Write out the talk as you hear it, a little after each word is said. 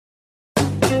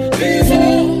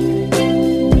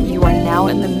You are now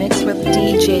in the mix with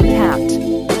DJ Cat.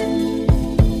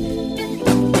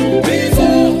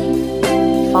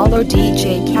 Follow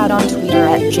DJ Cat on Twitter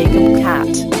at Jacob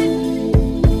Cat.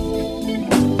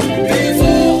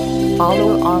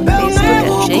 Follow on Facebook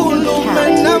at Jacob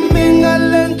Cat.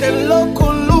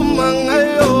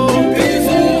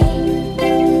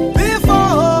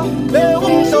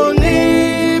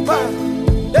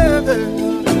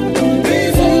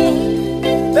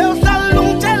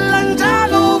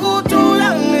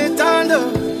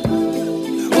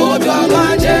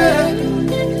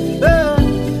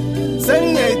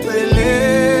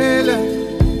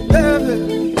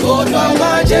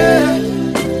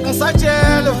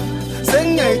 Sajelo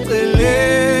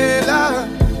sengiyayicelela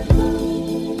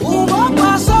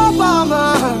uma sobama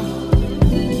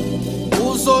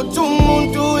uzothi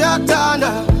umuntu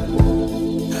uyathanda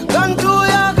kanti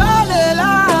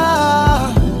uyakalela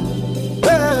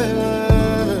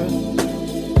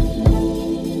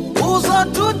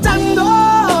uzothi uthando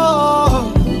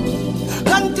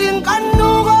kanti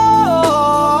inkanuko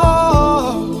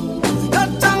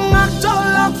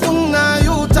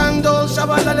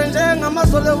shabalale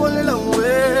njengamasole bonile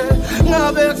nguwe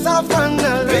ngabe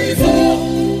kusafana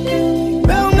bewungeke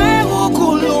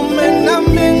ukhulume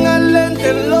nami ngale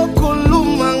ndlela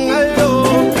lokhuluma ngayo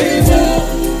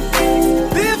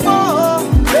before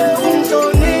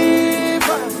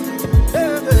bewungitonipa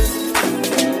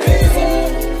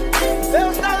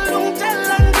bewuhlala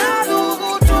ungitshela njalo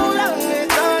ukuthi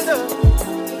uyangithanda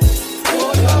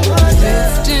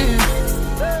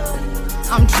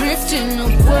I'm drifting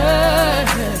away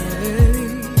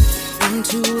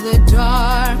into the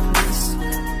darkness.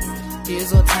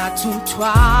 Izothatha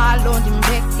umthwalo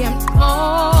ndimbeke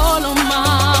emqolo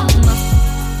mama.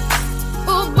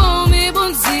 Ubomi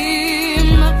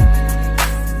bunzima.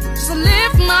 So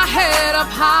lift my head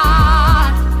up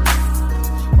high.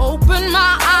 Open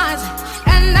my eyes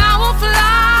and I will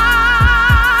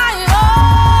fly. Oh,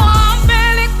 I'm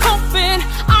barely coping.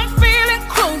 I'm feeling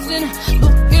closing.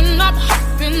 Looking up,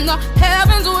 hoping the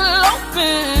heavens will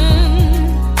open.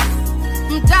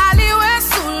 Mdali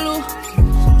wesulu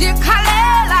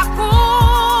dikhalela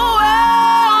kuwe.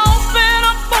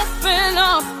 Open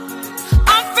up.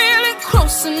 I'm feeling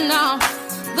closer now.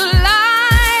 The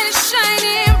light is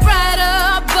shining brighter,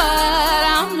 but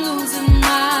I'm losing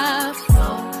my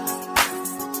flow.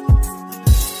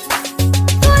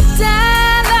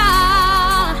 Kudala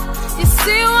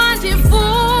isiwa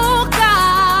ndivuka,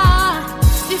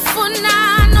 ndifuna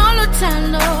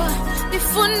noluthando,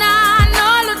 ndifuna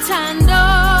noluthando.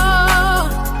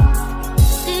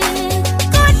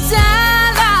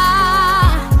 Kudala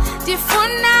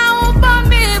ndifuna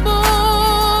ubomi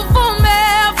buvume,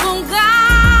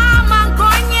 vungama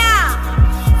ngonya,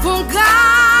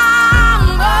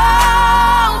 vungama,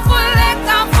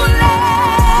 vuleka,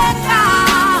 vuleka,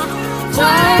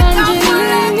 vuleka,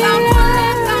 vuleka,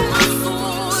 vuleka,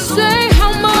 say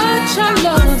how much I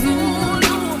love you.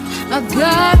 I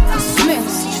got this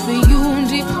message for you,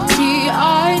 nditi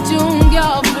I don't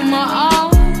give my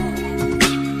all.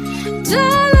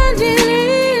 Darling,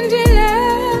 dilindile,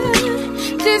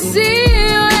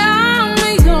 disiyo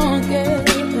yami yonke.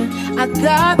 I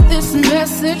got this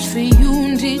message for you,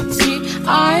 nditi I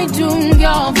don't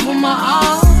give my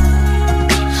all.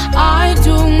 I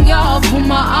don't give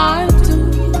my all.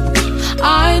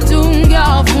 I don't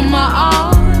give my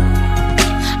all.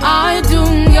 I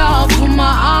don't give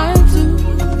my all.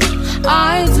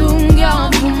 I don't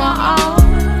give my all.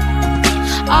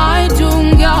 I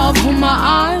don't give my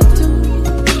all.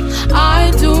 I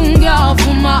don't give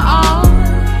my all.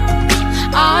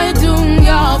 I don't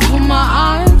give my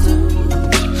all.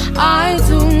 I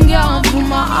don't give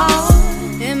my all.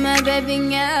 And my baby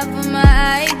got for my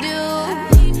I do.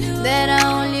 That I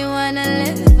only wanna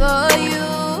live for you.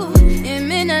 And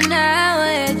me now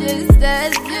it just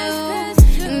us two.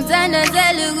 And Tana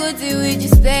tell you good we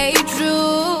just stay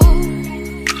true.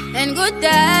 And good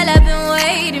that I've been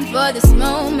waiting for this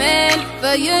moment,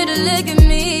 for you to look at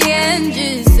me and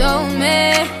just show me.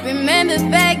 Remember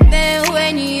back then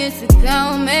when you used to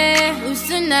call me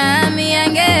Usunami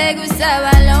and get was so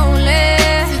lonely.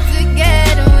 So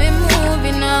together we're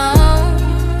moving on,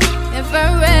 and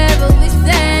forever we're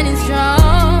standing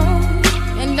strong.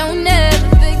 And don't ever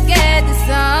forget the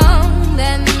song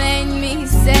that made me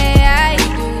say I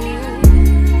do.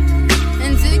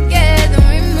 And together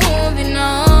we're moving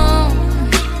on,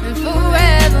 and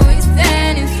forever we're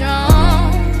standing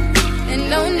strong. And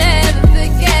don't ever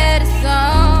forget a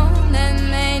song that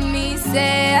made me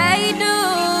say I do.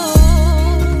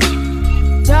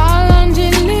 Darling,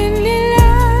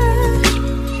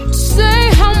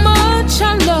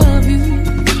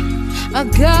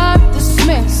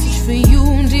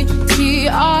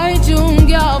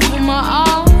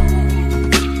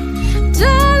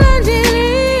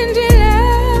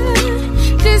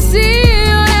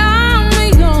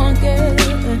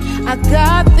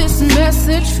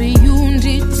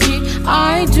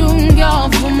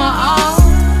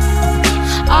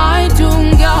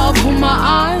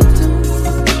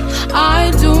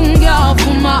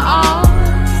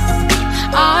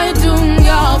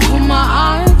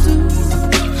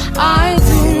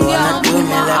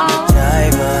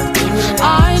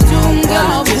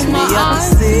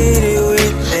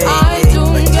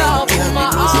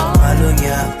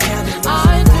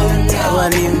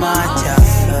 macha.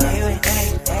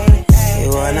 You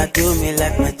wanna do me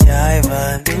like my jiver,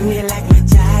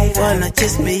 wanna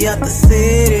chase me out the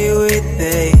city with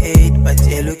the hate, but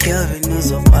you look Kelvin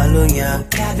knows of Palonia.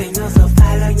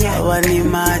 Tawani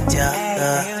macha,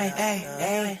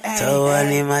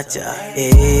 Tawani macha,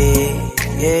 hey,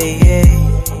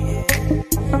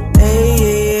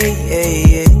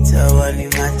 Tawani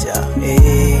macha,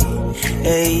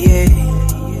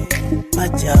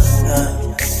 macha,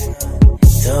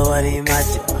 Tawani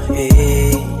macha,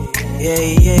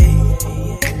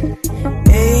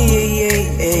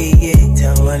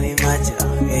 Tawani macha,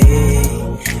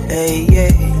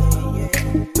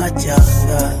 macha.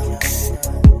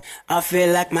 I feel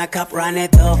like my cup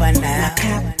runneth over now.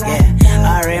 Yeah,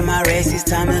 I ran my race, it's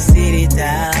time to sit it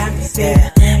down.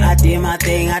 Yeah, I did my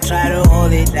thing, I try to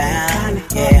hold it down.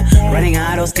 Yeah, running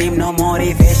out of steam, no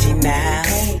motivation now.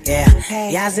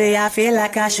 Yeah, say I feel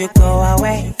like I should go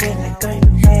away.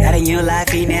 Got a new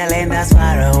life in LA, that's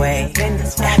far away.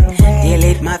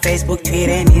 Delete my Facebook,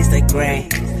 Twitter, and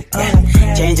Instagram.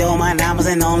 Yeah, change all my numbers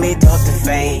and only talk to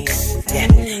fame. Yeah,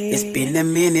 it's been a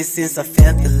minute since I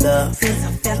felt the love.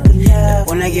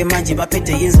 When I get my jib, I put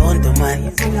the ins on the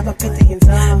man.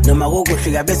 No matter what,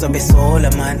 I best on the soul,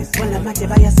 man.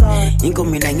 Inko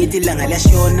mina ngiti langa la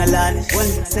shona lana.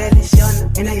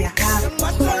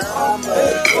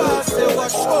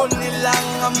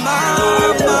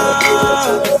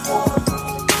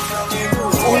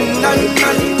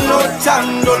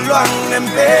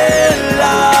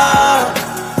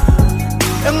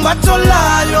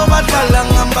 Engatolayo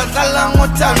badala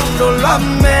ngothando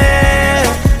lwami.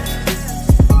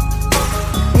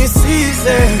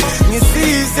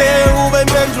 Ngisize ube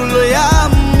impendulo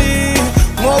yami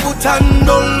ngoba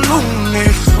uthando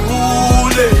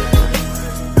lungehlule.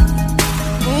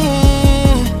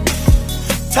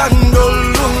 Thando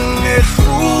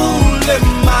lungehlule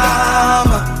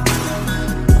mama.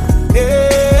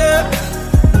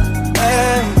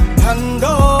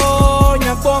 Thando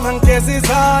ngiyabonga ngigeza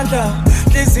izandla,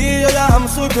 inhliziyo yami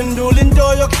usuyiphendula into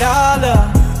yokudala.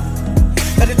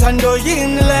 Kanti thando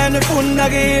yini lena efuna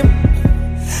kimi,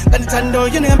 kanti thando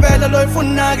yini ngempela lo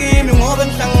ifuna kimi, ngoba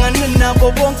ngihlangane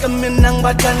nabo bonke mina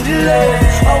ngibathandile,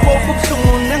 awukho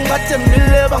ubuhlungu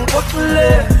nengibathembile bangiphoxile.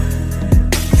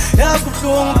 Yazi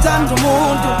kubuhlungu uthanda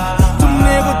umuntu,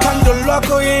 tumnika uthando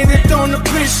lwakho yini, don't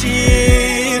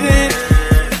appreciate it.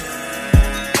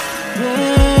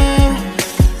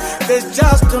 They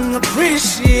just don't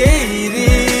appreciate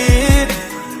it.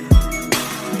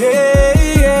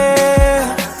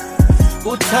 Yeah,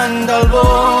 uthanda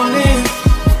luboni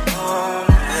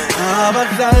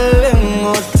abadlale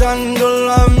ngothando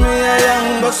lwami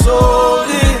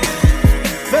ayangibasoli.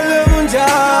 Vele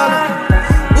kunjalo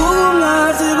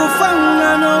ungazi kufana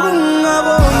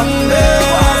nokungaboni.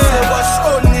 Wase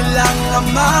washonilanga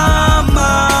mama,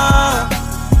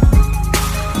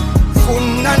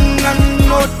 funana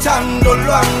nothando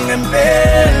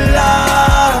lwangempela.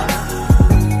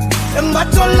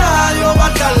 Engatolayo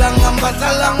badala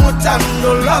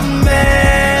ngothando lwami.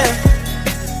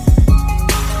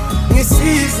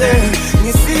 Ngisize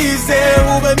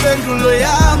ube impendulo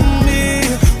yami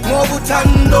ngoba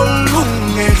uthando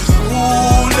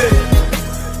lungehlule.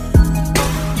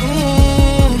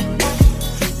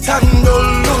 Thando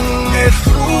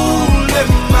lungehlule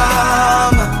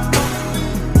mama.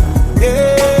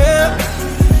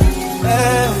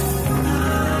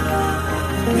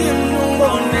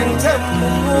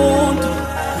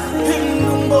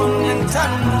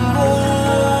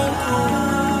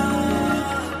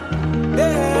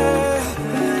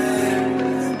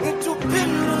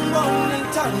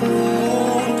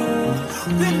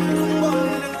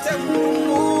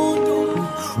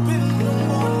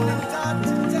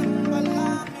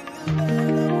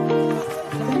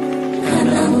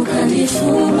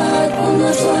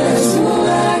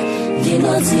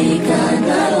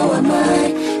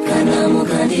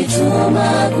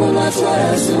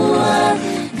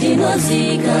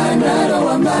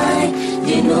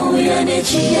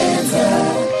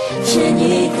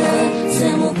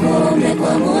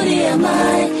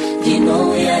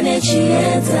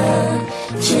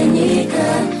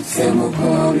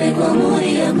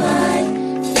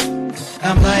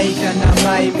 Amai kana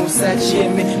mai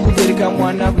musacheme kubereka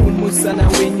mwana kumusa na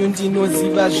wenyu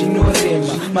ndinoziva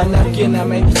zvinorema. Manake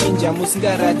namai ndichinja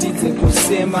musingaratidze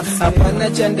kusema. Hapana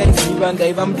chandaiziva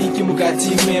ndaiva mudiki mukati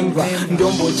memba.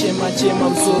 Ndombochema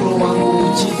musoro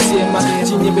wangu uchitema.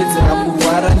 ndichinyembedzera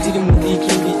kurwara ndiri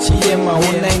mudiki ndichiyema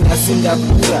onai nhasi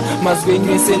ndakura mazwi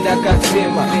enyu ese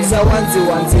ndakakrema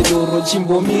sawanze doro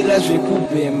chimbomira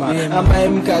zvekubhema amai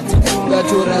mukati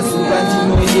kungatora zuva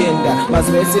ndinoyenda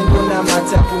mazwi ese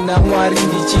ndonamata kuna Mwari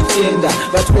ndichitenda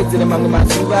vatipedzere mamwe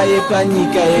mazuva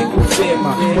epanyika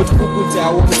yekufema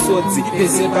motikukutawo musodzi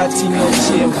pese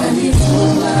patinochema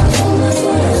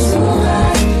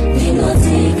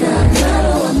ndinodzika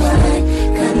naro wamai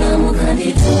kana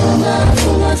mukandituma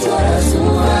kumatora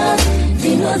zuva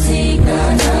ndinodzika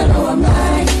naro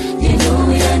wamai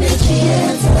ndinouya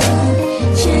nechiedza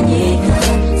chenyika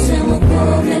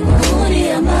semukove kwauri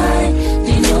amai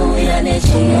ndinouya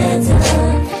nechiedza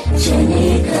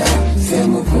chenyika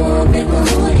semukove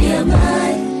kwauri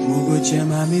amai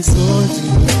mukuchema misodzi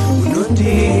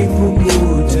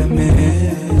unondipukuta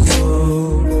meso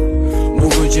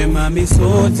mukuchema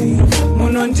misodzi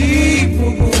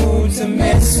munondipukuta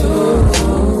meso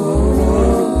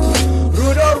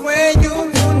rudo rwenyu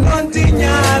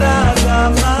runondinyaradza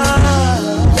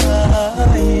mai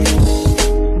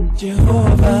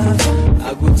Jehova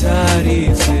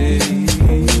akutarise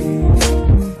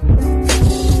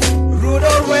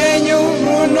rudo rwenyu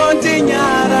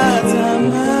runondinyaradza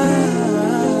mai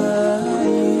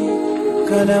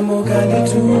kana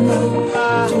mukandituma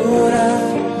tora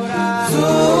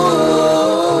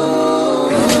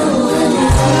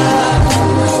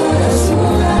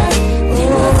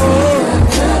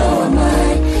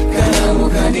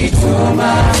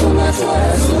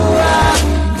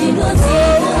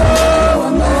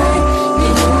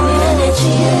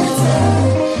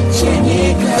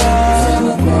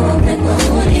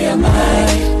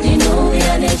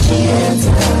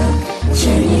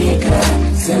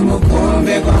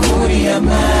semukombe kwa muri ya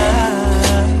mai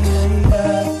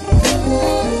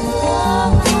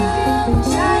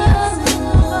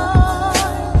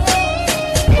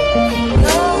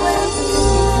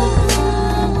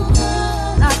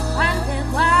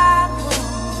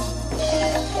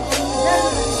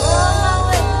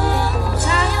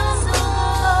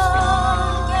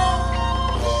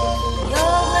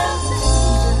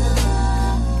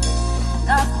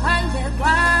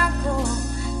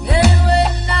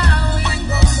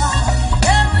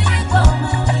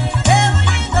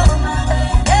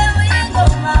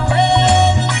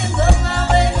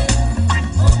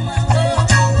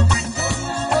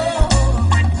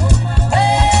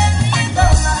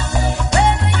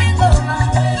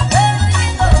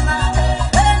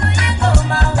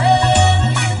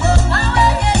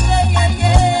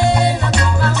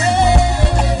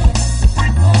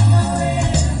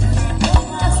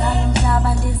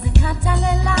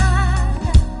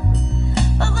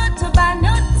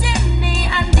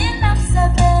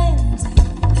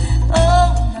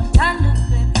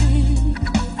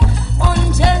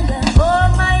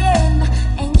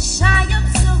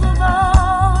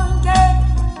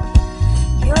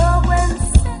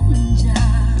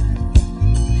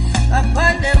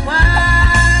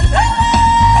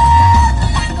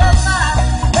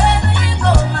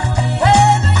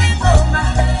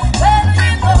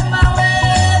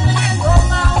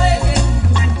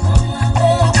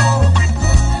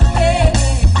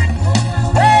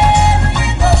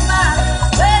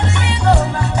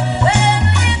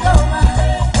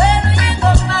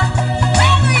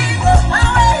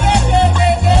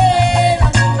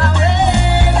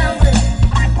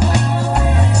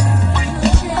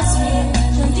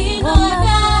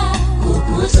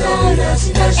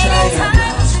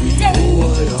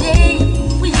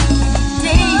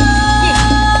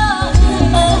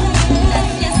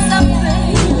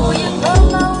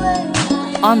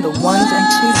On the ones and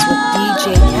twos with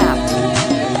DJ Capt.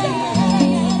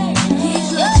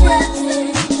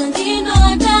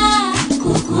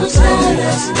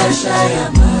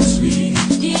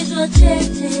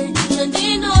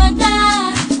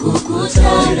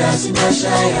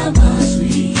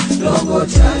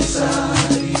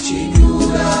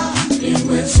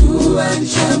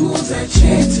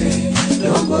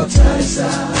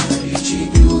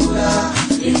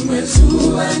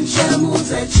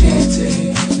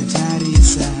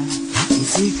 Tarisa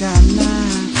msikana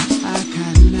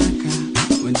akanaka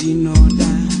wendinoda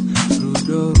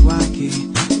rudo rwake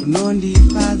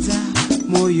runondifadza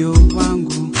moyo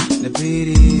wangu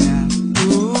naperera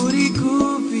uri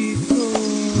kupiko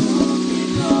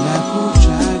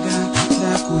nakutsvaga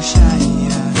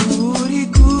nakushayira uri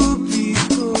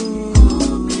kupiko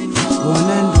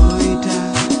ona ndoita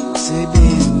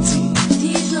sebenzi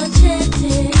ndizvo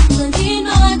chete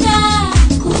zvandinoda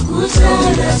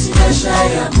kukutaura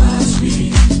sikashaya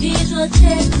mazwi ndizvo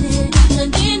chete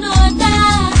zvandinoda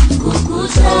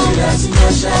kukutaura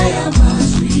sikashaya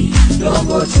mazwi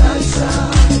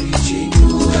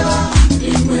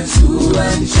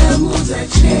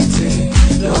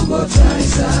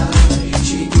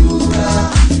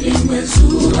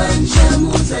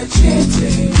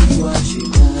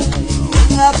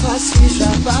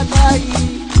Shabagai,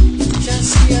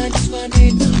 Chasian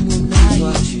Swanina Munai,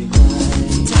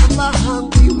 Tama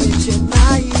Hungry with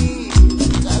Chennai,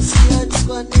 Chasian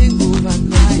Swanina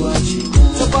Munai,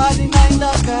 Sabadi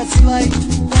Naila Kasivai,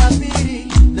 Tabiri,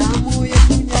 Namu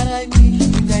Yakunarani,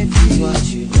 Naifi,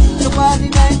 Sabadi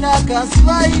Naila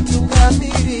Kasivai,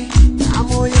 Tabiri,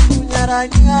 Namu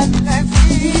Yakunarani,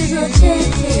 Naifi,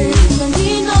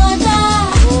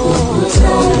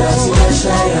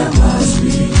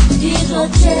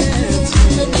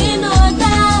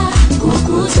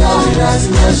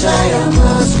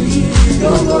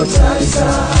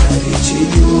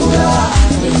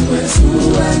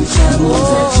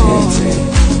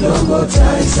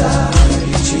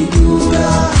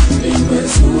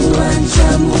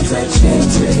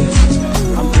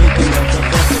 I'm waking up a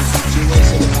perfect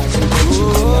situation.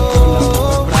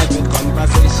 Private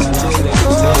conversation.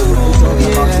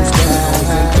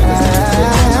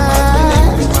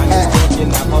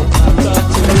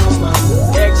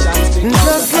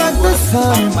 Just like the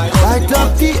sun, light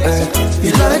up the earth,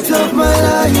 you light up my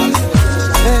life.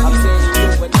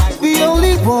 The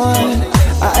only one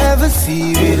I ever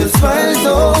see with a smile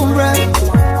so bright.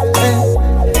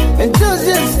 And just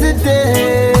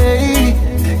yesterday,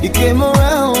 you came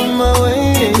around my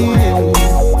way.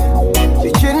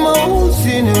 You changed my whole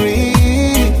scenery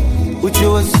with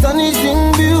your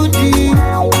astonishing beauty.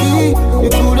 You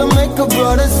couldn't make a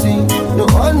brother sing. No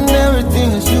ordinary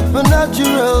thing, a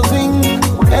supernatural thing.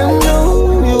 And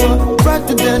no, you are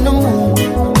brighter than the moon,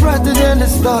 brighter than the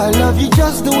star. I love you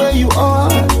just the way you are.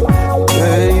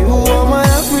 Girl, you are my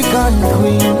African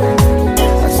queen.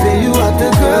 I say you are the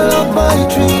girl of my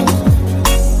dreams.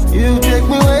 You take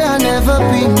me where I never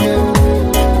been.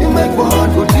 You make my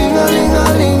heart go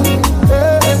ding-a-ling-a-ling.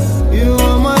 You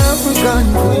are my African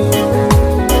queen.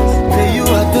 Say you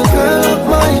are the girl of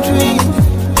my dreams.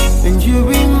 And you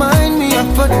remind me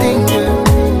of a thing,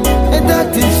 and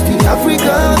that is the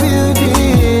African beauty.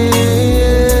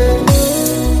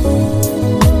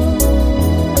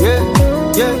 Yeah,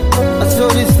 yeah, I saw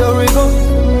this story go.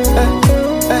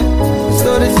 I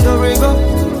saw this story go.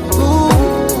 Ooh.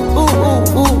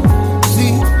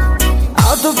 See,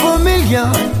 out of a million,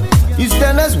 you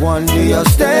stand as one, we are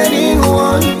standing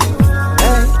one.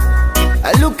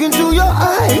 I look into your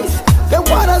eyes, and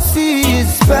what I see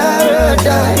is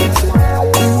paradise.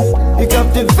 You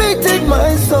captivated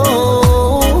my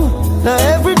soul. Now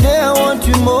every day I want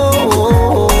you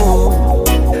more.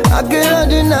 I cannot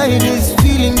deny this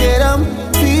feeling that I'm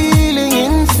feeling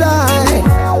inside.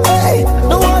 Hey,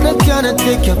 no one cannot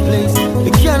take your place.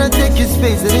 It cannot take your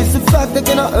space. It is a fact I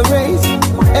cannot erase.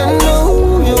 And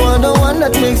no, you are the one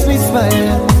that makes me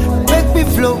smile. Make me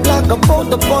float like a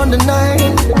boat upon the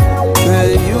Nile. Well,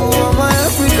 you are my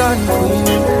African queen.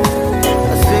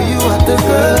 I say you are the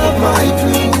girl of my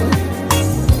dreams.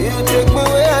 You take me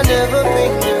where I never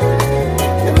been.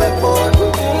 You make my heart go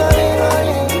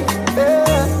ding-a-ling-a-ling.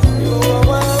 Yeah, you are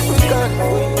my African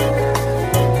queen.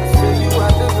 I say you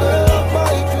are the girl of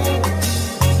my dreams.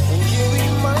 And you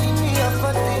remind me of a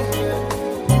thing.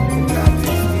 That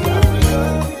is the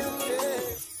African beauty.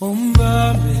 Umba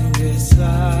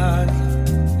mengesana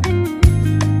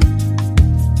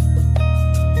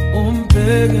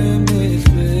umbheke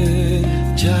emehlweni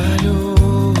njalo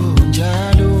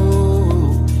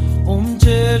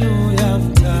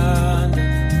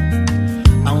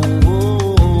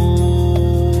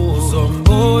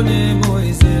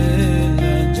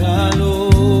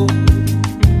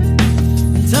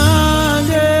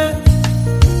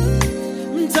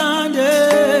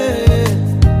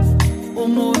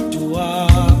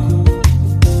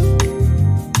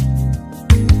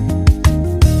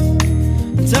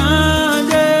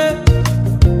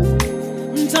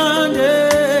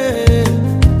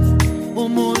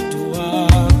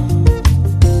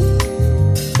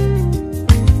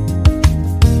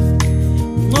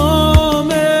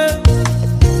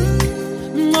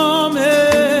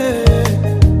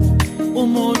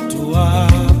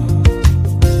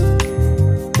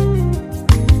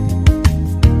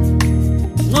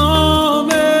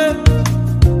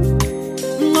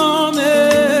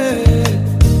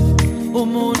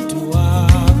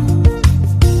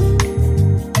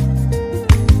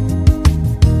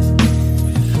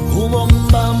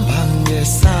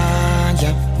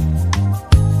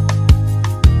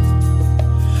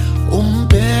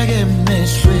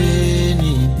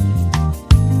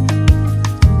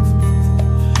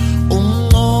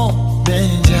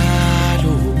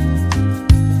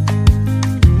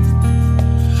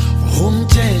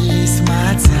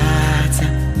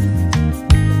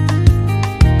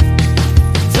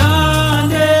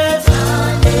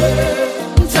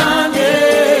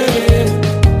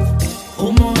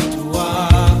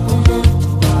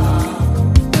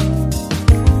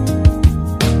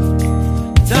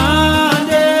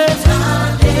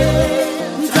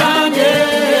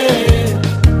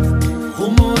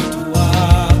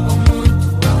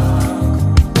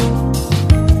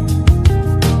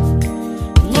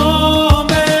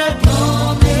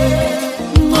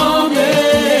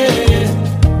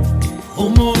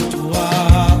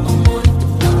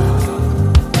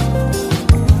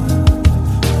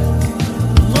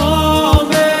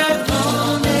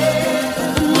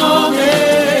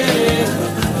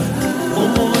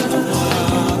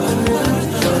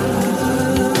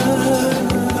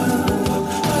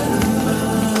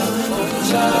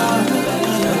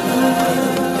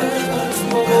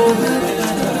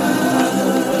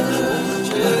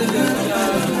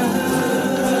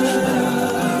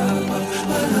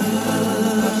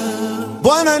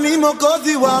Bwana ni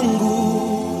mwokozi wangu,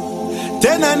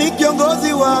 tena ni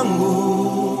kiongozi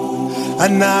wangu.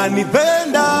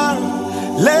 Ananipenda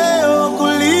leo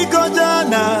kuliko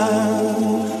jana.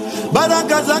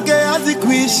 Baraka zake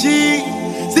hazikuishi,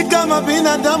 si kama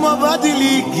binadamu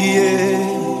abadilikie.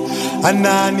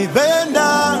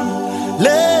 Ananipenda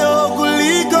leo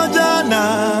kuliko jana,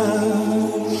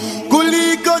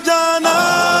 kuliko jana,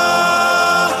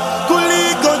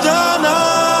 kuliko jana.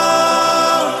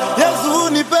 Yesu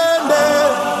nipende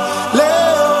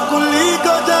leo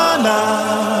kuliko jana,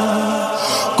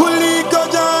 kuliko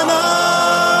jana,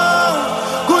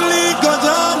 kuliko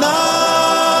jana.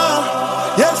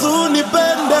 Yesu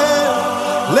nipende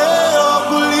leo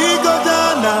kuliko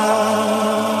jana.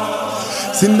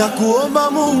 Sina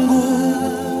kuomba Mungu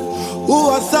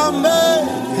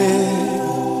uwasamehe,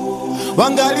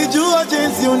 wangalijua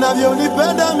jinsi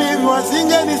unavyonipenda mimi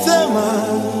wasingenisema.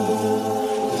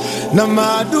 Na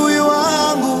maadui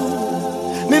wangu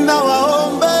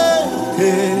ninawaombe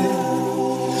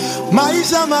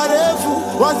maisha marefu,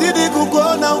 wazidi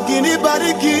kukuona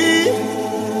ukinibariki.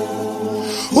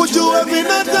 Ujue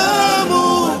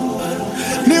binadamu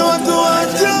ni watu wa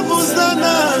ajabu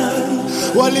sana,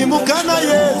 walimukana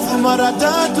Yesu mara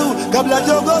 3 kabla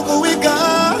jogoo kuwika.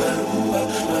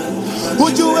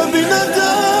 Ujue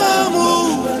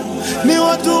binadamu ni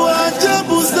watu wa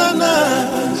ajabu sana,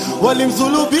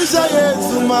 walimsulubisha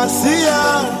Yesu Masia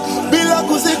bila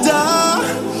kusita.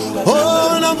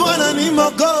 Oh, na Bwana ni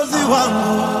mwokozi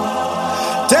wangu,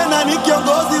 tena ni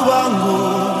kiongozi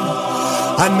wangu.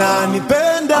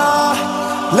 Ananipenda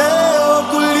leo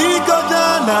kuliko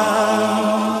jana.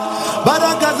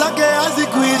 Baraka zake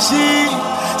hazikuishi,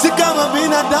 si kama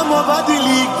binadamu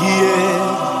abadilikie.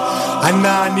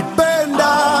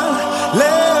 Ananipenda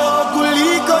leo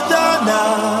kuliko jana,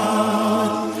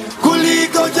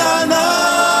 kuliko jana,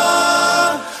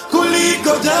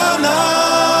 kuliko jana.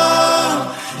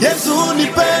 Yesu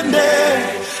nipende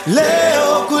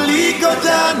leo kuliko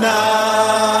jana,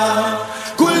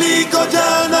 kuliko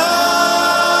jana,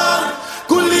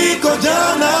 kuliko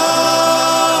jana.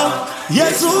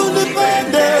 Yesu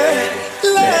nipende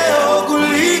leo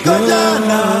kuliko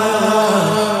jana.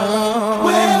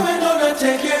 Wewe ndo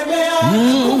nategemea,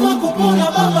 kupona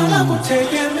Baba na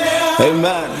kutegemea.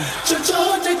 Amen.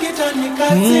 Chochote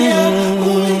kitanikazia,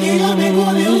 kuingia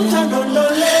mbinguni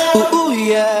utandondolea.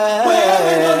 Yeah.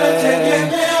 Wewe ndo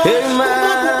nategemea,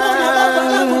 kupona Baba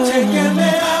na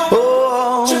kutegemea.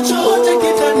 Chochote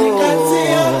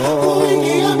kitanikazia,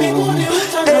 kuingia mbinguni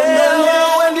utandondolea.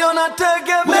 Wewe ndio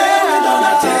nategemea. Wewe ndo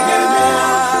nategemea,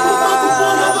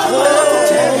 kupona Baba na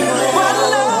kutegemea.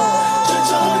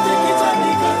 Chochote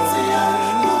kitanikazia,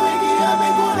 kuingia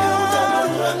mbinguni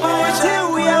utandondolea.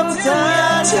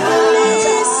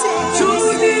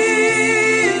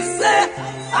 Tulize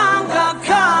anga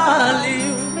kali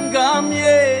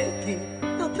ngamyeki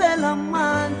kapela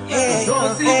man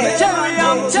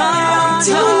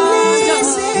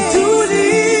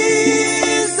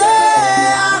tulize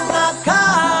anga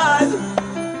kali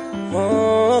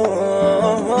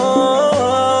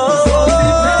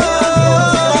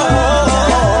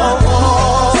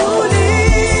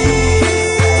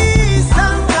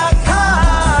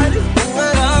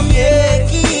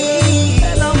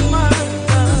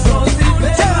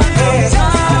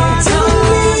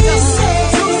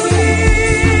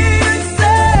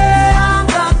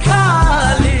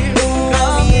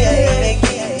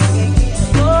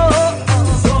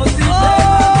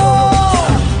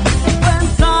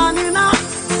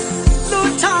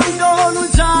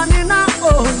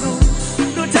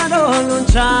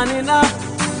Janina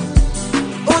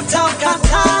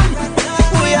utakatan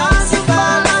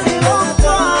uyazibala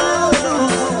nilomkwalo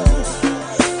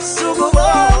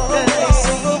sugubonke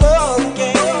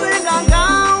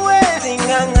zingangawe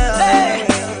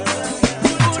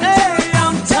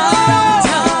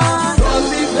amtata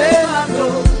zozibelano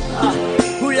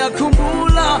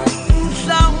uyakumbula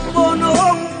mhlambono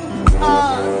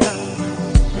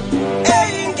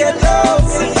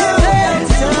eyingelosi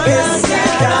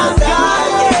besikanga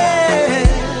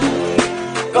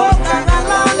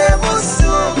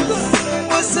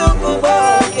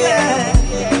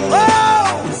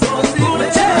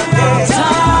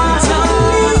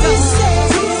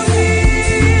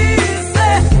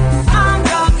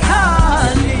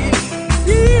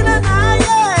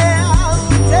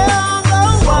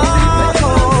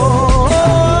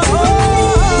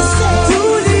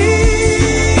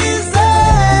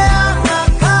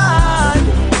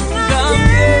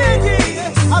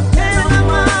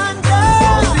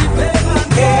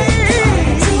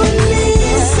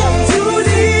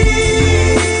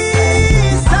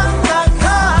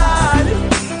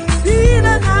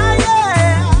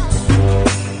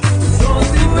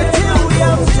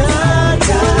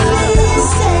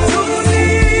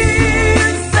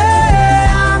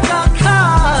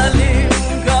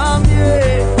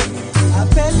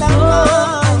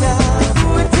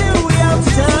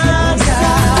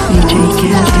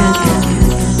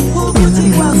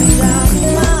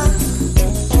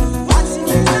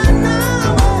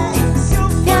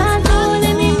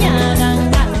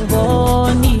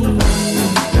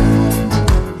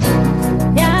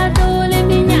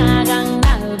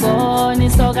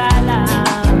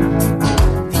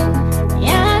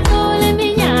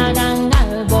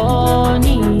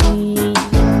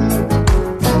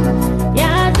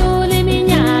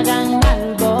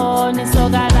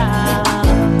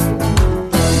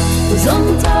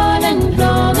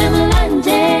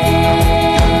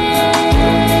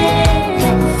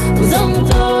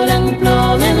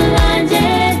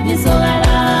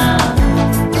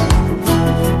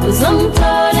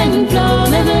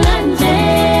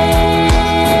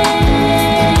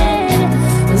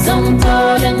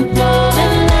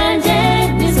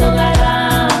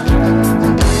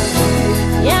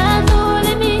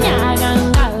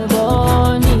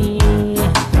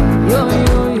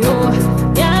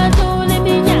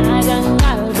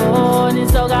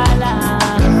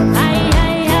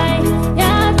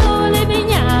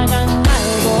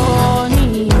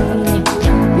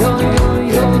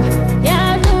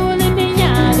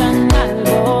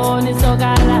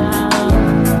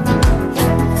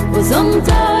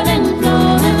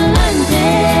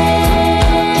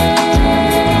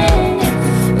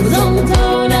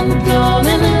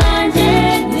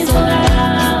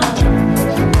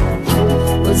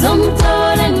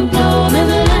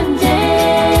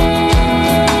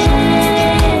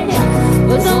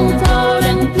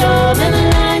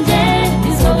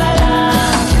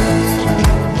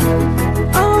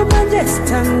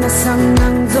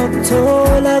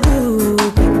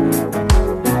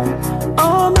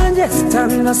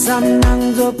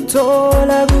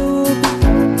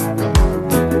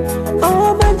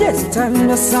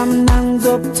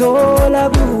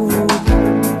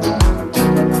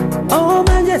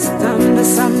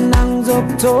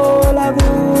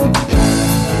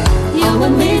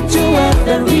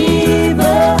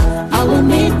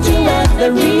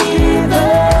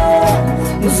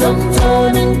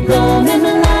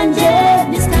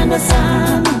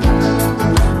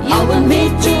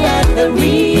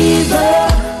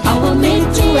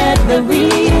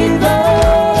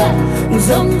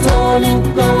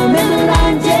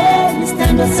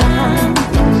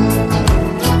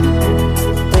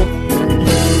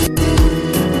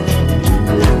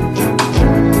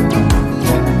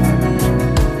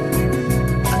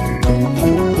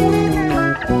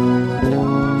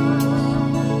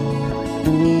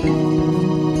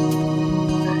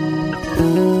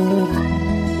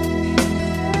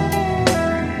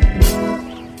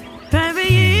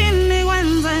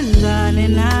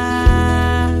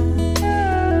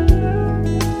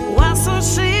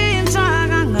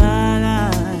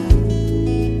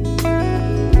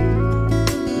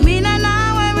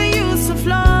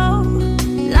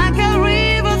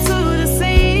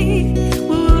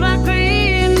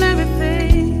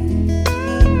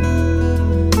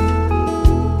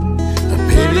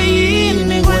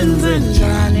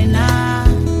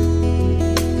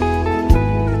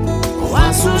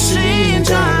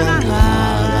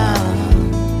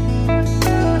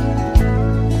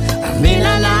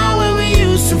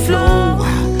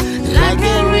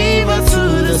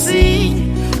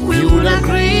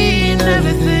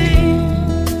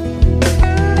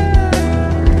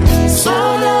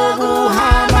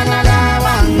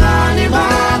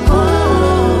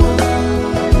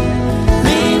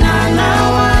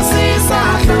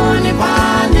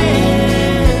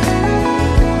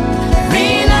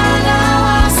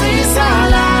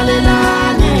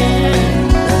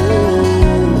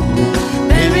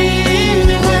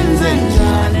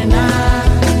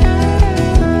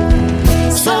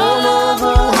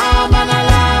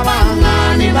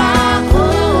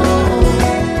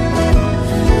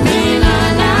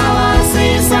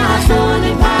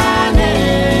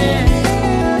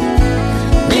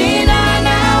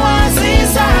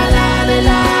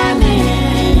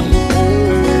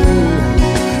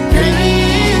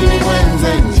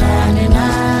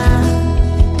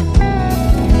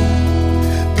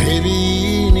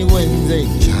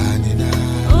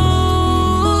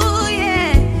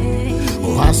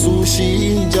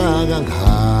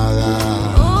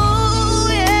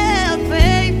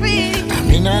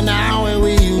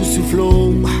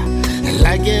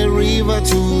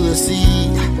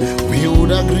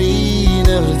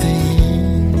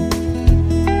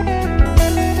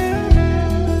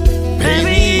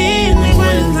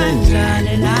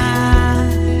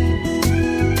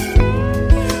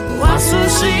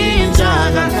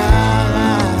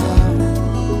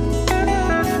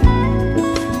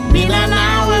Mina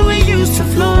now where we used to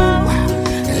flow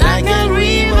like a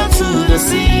river to the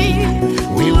sea.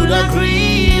 we would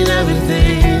agree in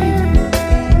everything.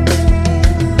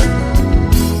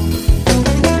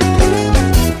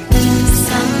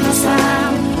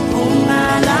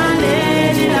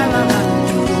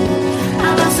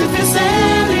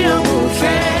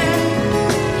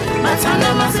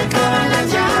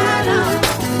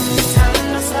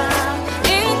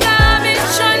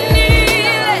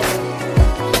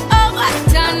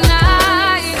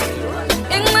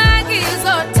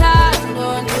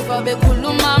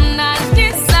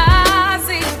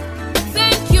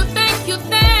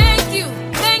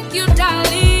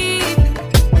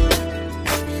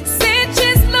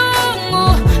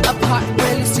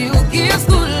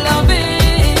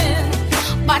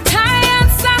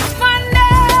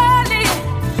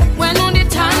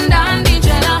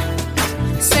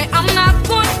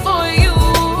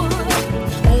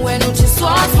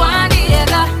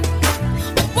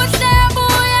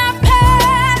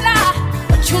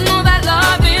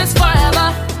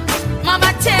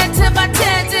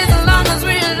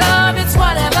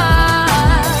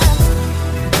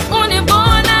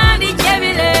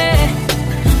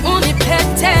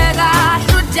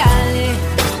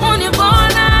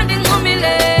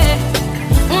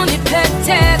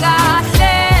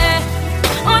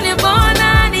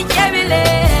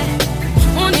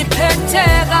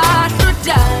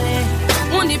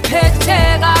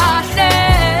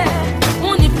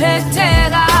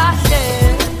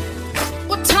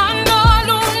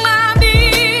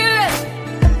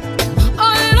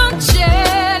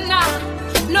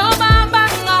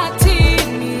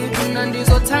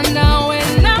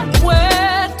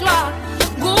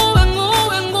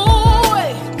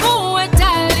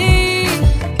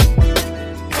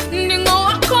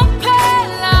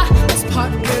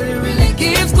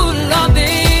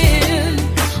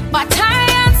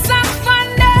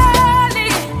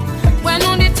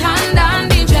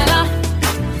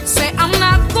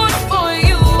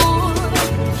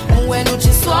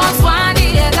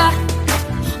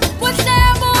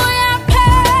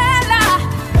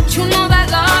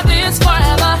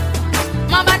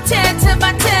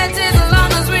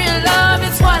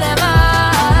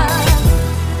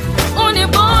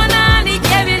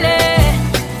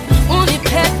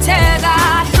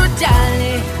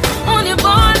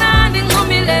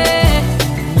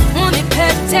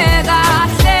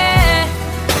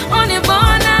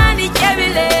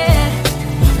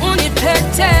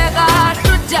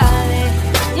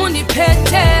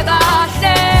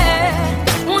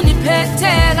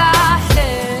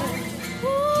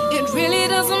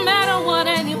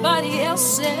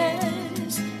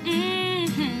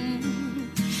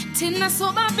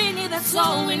 That's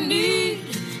all we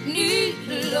need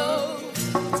love.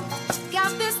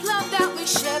 Got this love that we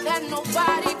share that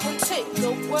nobody can take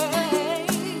away.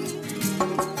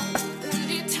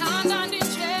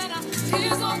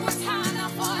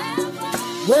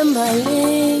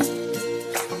 Wemali,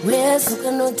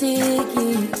 wesuka notiki,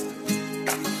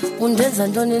 undenza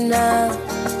ntoni na,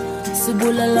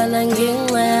 sibulalana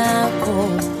ngenxa yakho.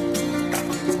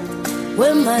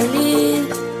 Wemali,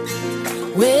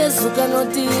 wesuka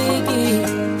notiki,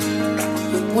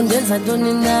 undenza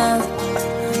ntoni na,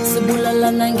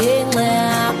 sibulalana ngenxa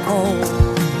yakho.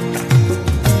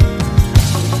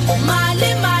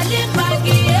 Mali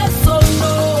bagi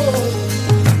esono,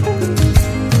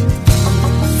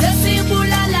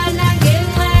 sesibulalana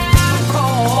ngenxa yakho.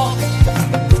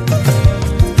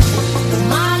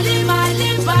 Mali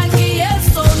bagi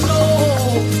esono,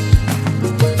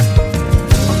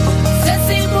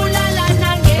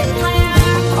 sesibulalana ngenxa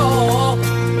yakho.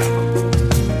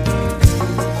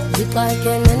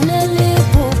 Ipake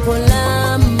neliphupho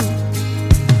lami,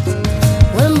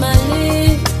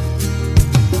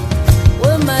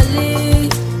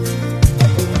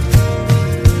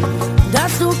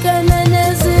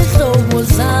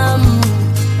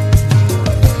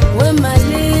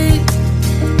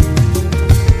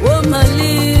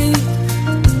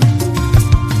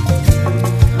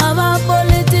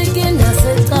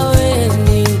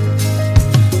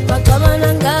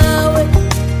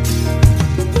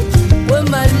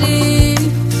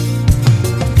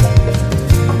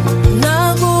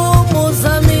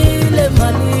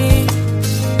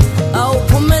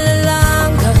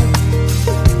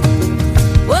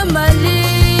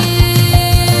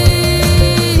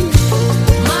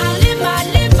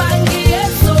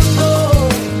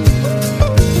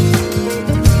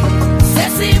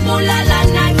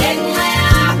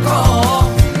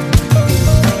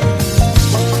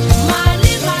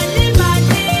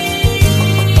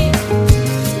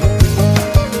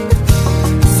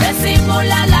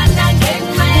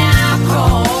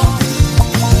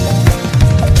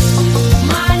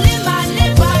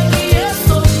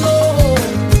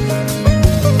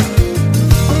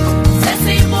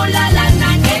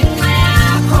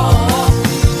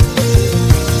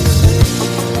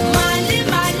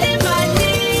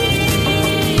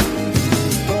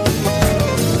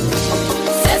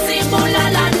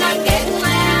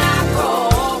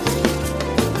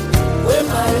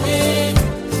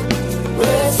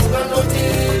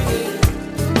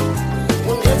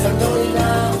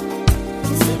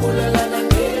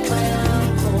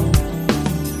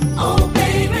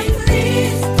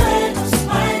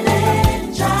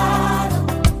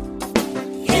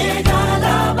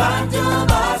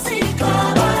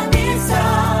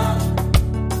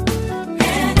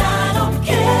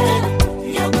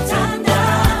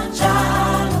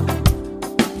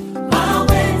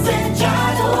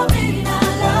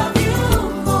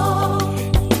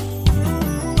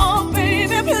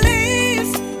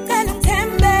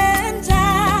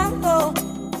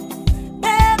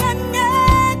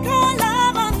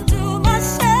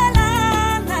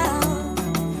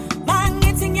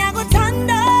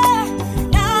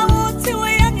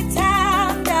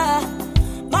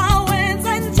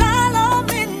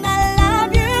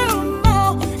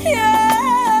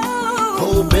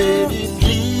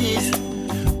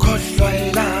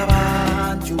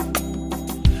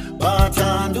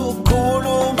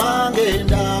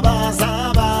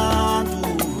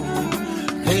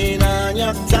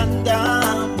 ngiyakuthanda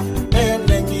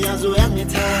ene ngiyazi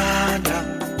uyangithanda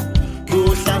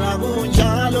kuhlala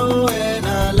kunjalo and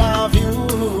I love you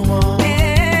more.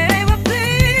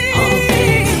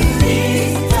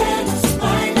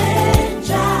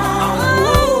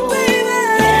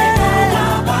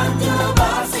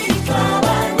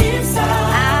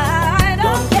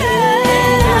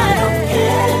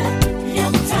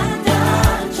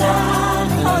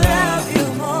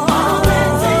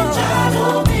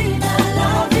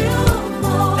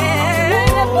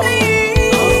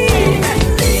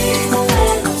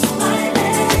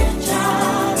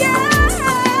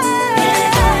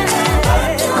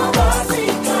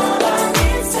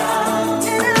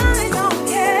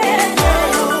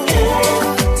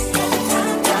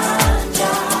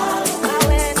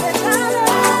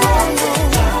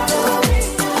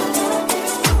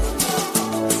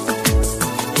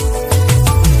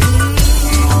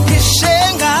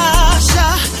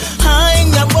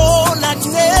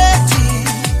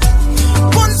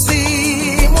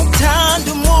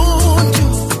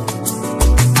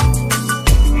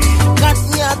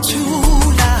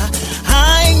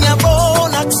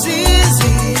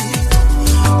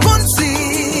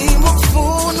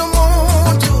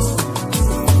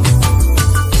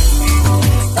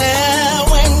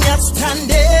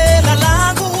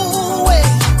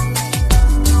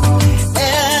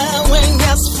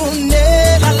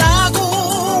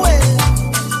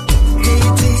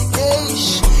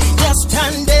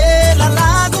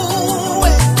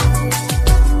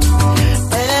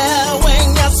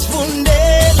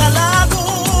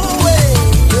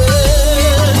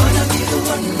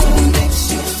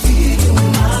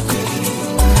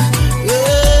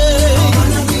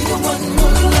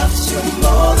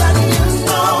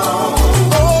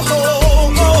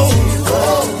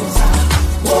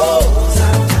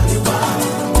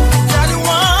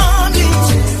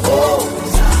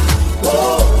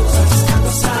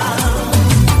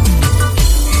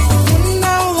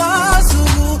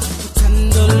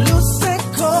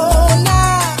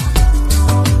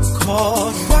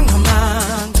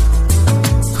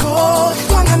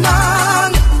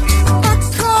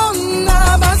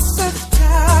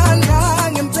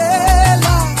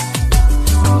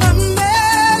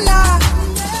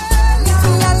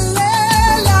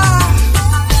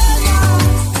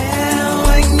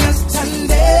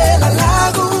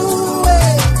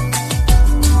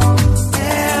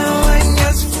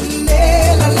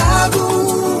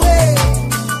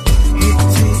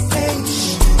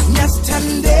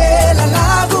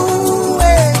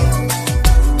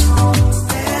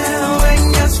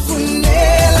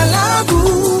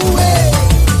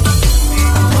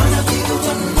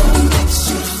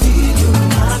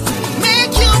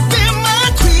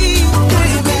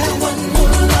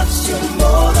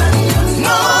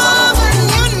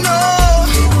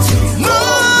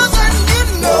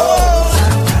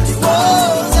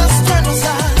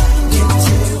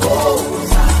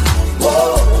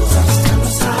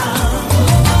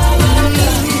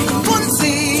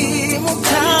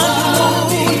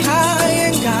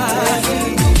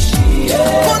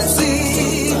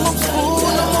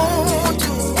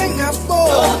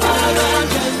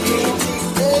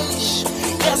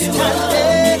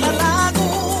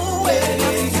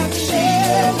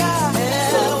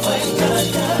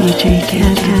 DJ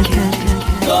Cat.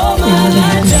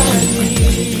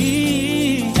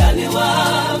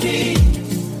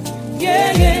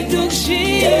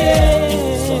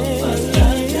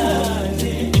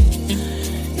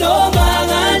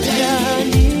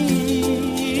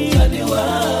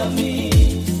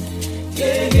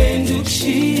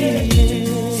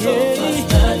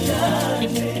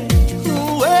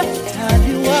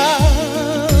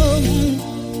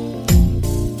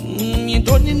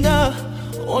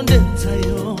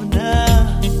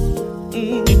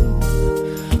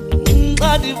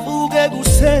 Ndivuke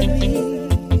kuseni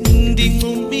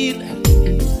ndincumile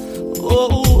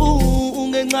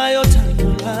ngenxa yothando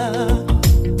lakho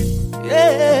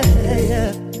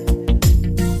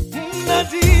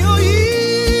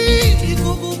ndiyoyiki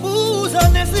kukubuza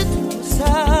nesithunzi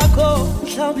sakho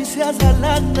mhlawumbe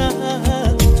siyazalana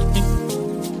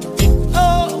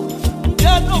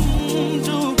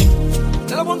nganomuntu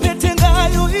labo mphethe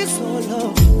ngayo izolo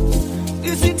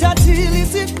isithathile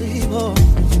isigqibo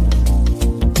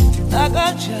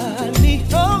Agachani,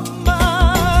 Toma,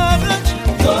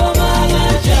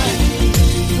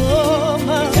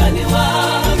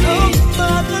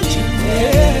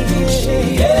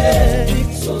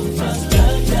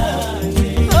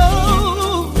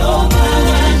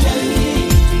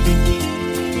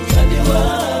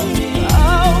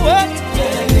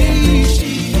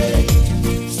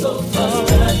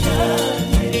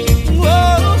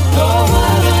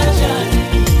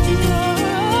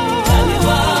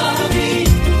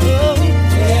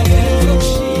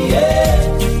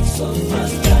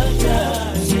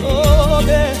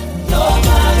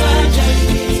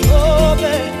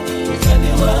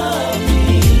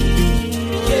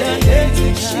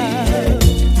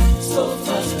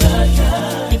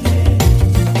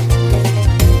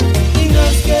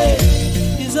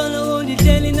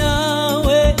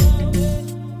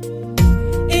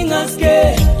 ingaske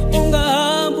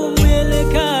ungahamba ubuyele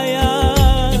ekhaya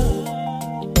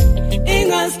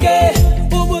ingaske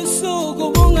ubusuku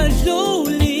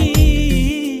bungadluli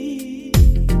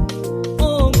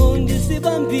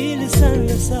ngondisibambile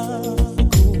isandla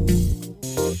sakho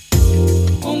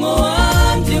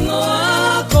ungowami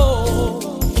ngowakho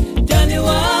dani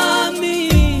wami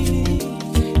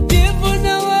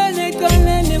ndifuna wena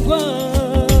eqaleni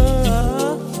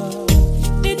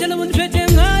indlela undiphethe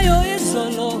ngayo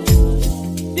izolo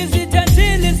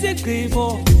ndisithathile isigqibo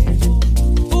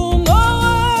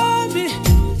ungowami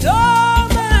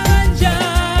noma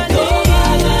kanjani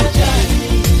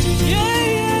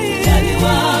dani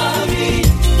wami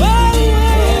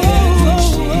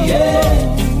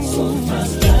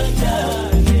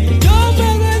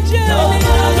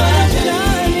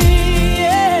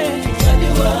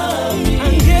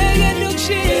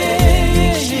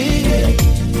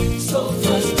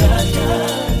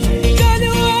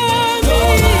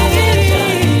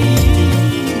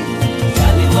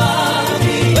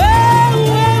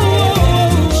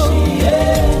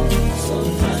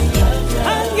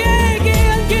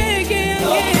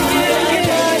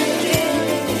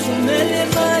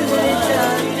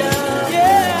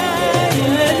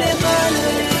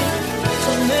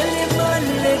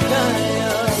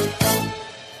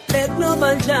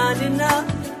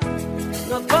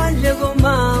ngaphandle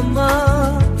komama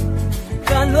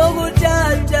kaloku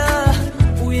tata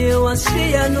uye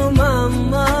wasiya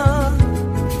nomama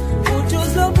uthi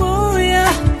uzobuya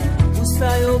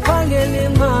usayophangela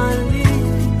imali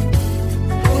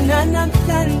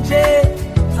unanamhlanje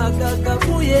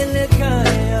akakabuyela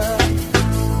ekhaya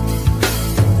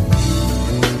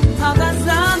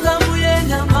akazange abuye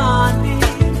namali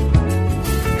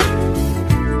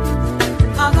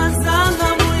akazange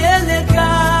abuyele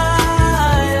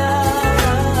ekhaya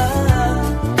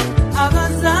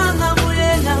akazange abuye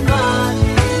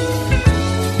namali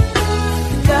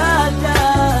tata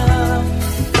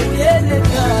uyele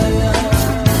ekhaya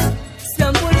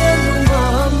siyambulela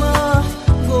umama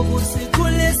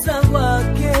ngokusikhulisa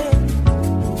kwakhe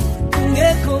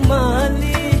ungekho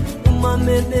mali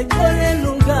umamele kholela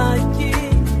ungatyi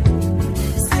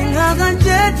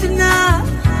singakanjethi na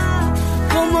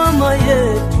mama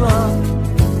yetwa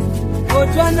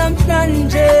kodwa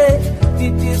namhlanje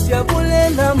ndithi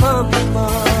siyabulela mama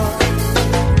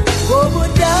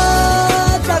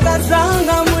ngobutata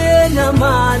akazange abuye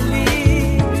namali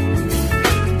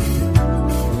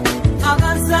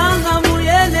akazange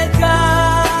abuyele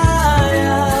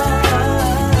ekhaya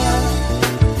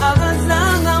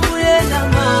akazange abuye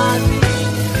namali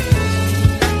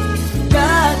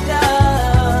tata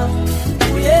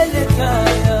uyele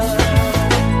ekhaya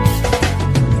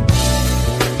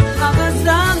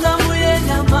akazange abuye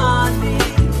namali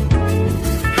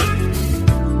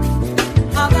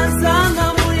akazange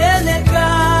abuyele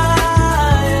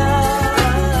ekhaya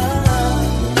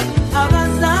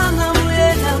akazange abuye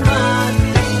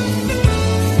namali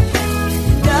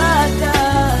tata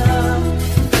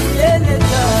uyele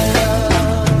ekhaya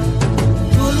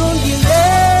kulungile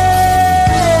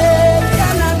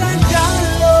kana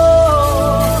kanjalo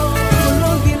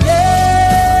kulungile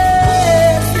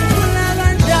sikuna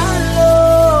kanjalo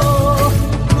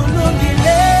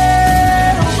kulungile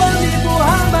ubomi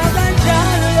buhamba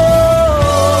kanjalo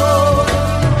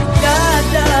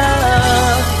tata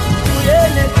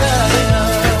uyele ekhaya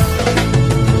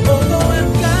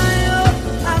ongowemkayo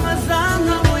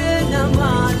akazange abuye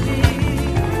namali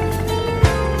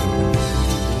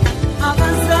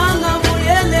akazange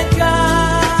abuyele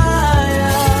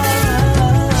ekhaya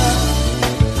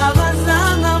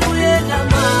akazange abuye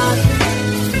namali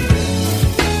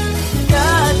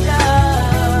tata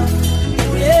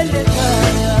uyele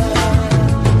ekhaya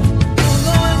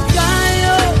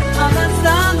ongowemkayo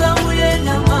akazange abuye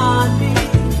namali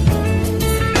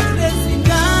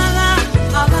lesingala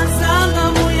akazange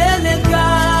abuyele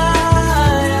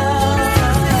ekhaya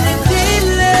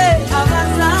sithile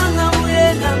akazange abuye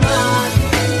namali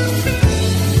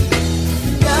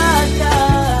tata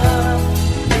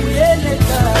uyele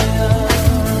ekhaya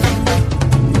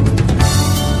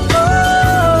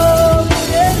oh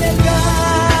uyele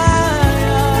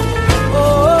ekhaya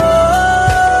oh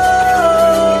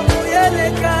uyele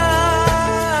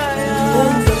ekhaya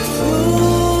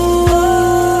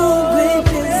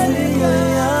kwinhliziyo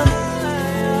yami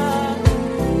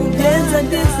ungenza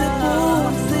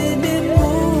ndizibuze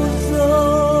imibuzo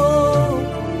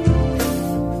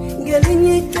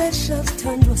ngelinye ixesha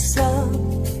sithandwa sam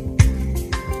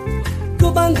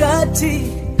kuba ngathi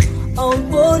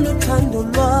awuboni uthando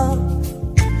lwam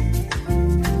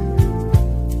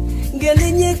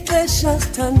ngelinye ixesha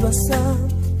sithandwa sam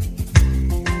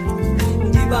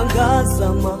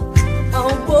bangazama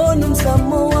awubona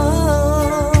umzamo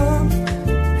wami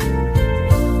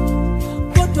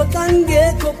kodwa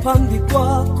kangekho phambi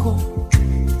kwakho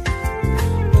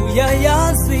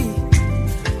uyayazi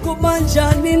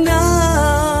kubanjani na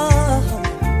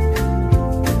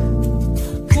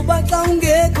kuba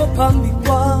kangekho phambi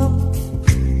kwami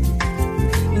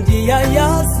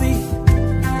ndiyayazi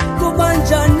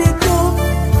kubanjani ku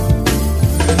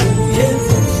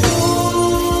uyenza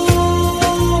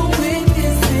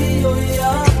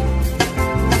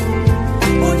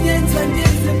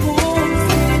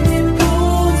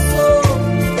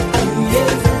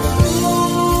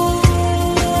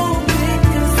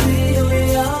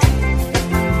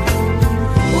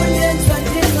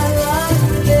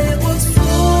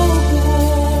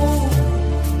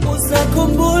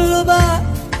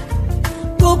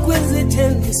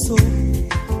kwezithembiso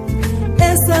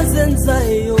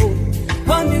esazenzayo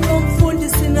phambi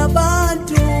komfundisi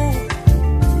nabantu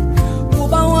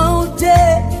kuba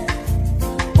wawuthe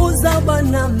uzaba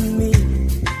nami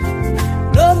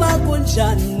noma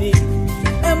kunjani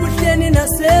emuhleni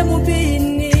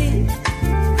nasemubini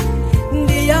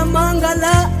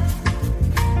ndiyamangala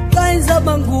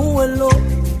kayizaba nguwe lo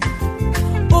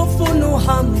ufuna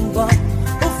uhamba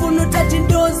ufuna uthatha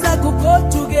into zakho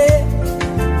goduke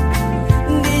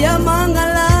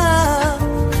ndiyamangala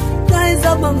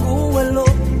kayizaba nguwe lo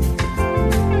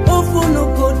ufuna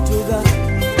ugoduka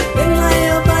ngenxa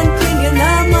yabantu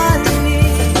ngenamali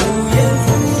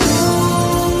uyenza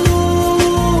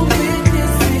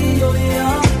ubhidisiyo ya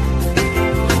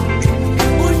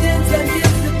unyenza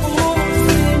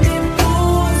ndizibuzo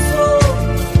imibuzo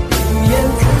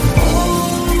uyenza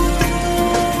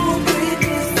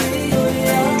ubhidisiyo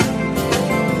ya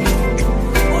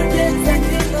unyenza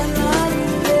ndingalali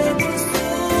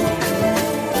ebusuku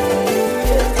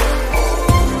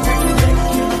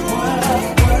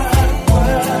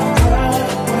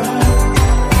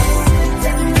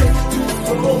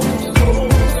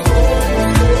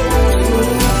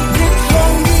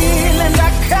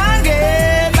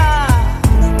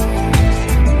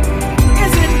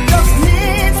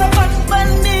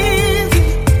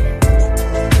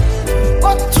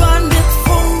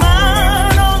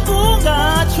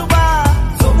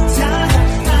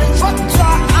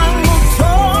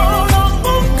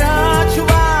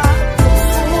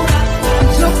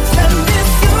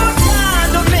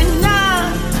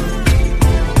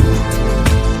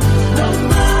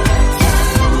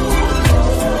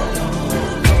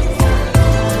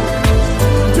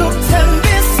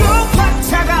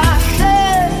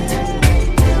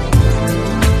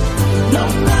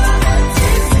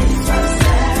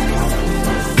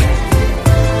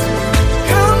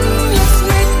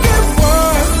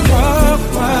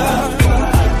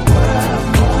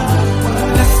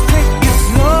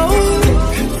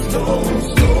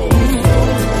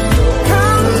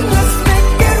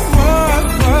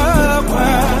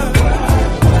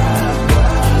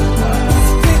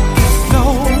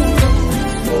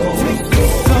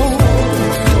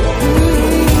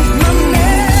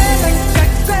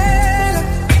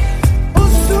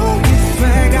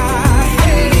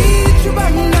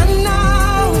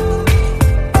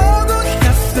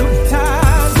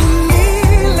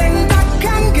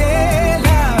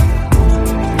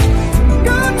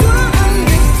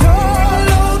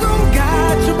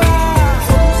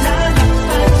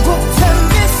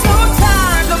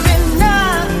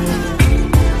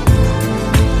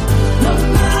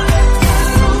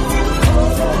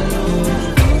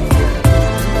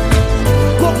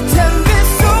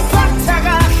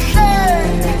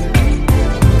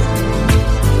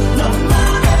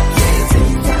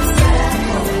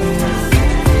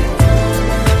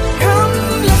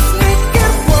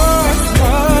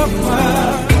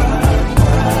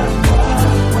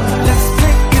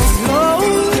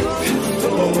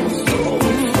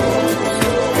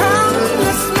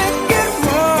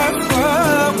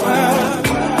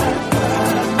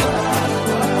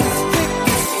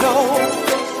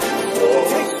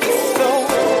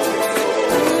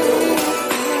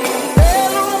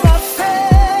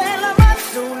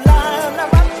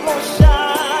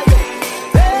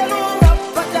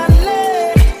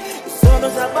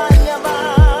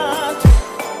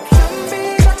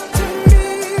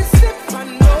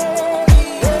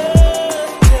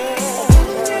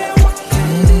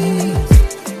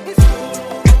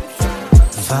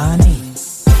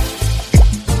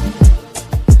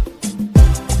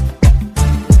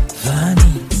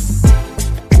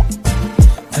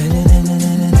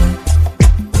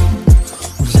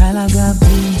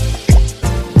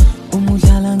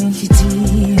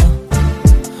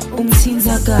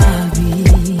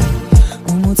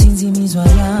Ungenzi imizwa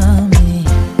yami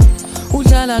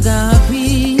udlala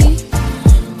kabi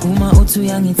uma uthi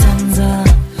uyangithanda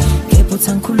kepha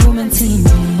uthangikhuluma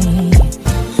ngithini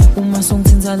uma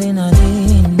songithinta lena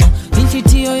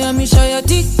inhliziyo yami ishaya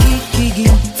tikikiki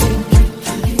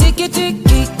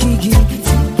tikikiki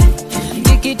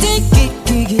tikikiki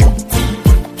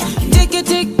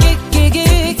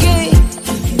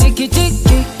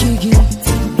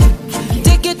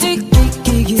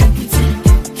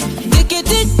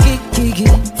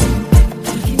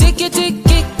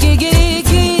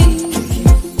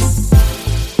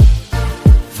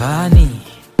Vani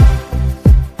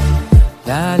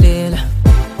Dalela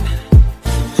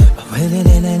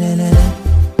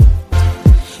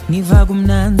Ngiva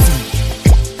kumnanzi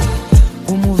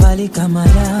umuvali igama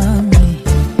lami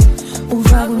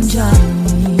uva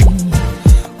kunjani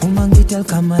uma ngithi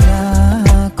igama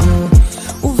lakho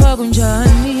uva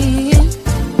kunjani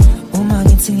uma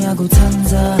ngithi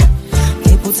ngiyakuthanda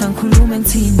kepha uthangikhuluma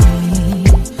ngithini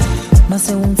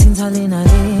mase ungithinta lena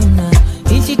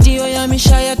inhliziyo yami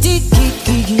ishaya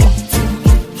tikikiki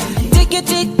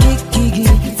tikikiki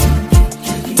tikikiki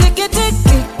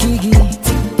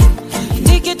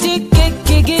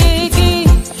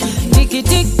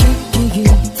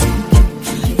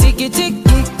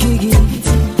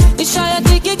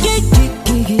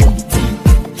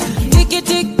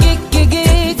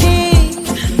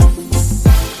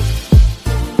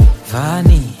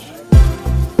Vani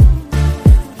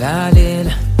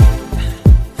Dalela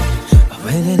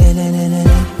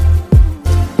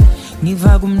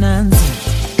Ngiva kumnanzi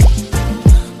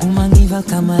uma ngiva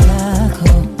igama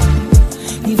lakho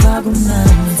Ngiva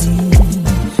kumnanzi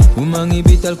uma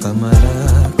ngibita igama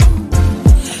lakho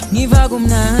Ngiva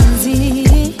kumnanzi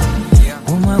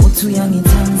uma uthi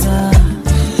uyangithanda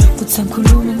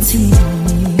uthangikhuluma ngithini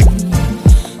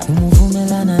uma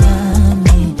uvumelana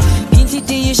nami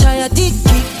inhliziyo ishaya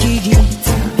tikikiki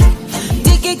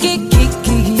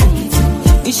tikikiki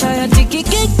ishaya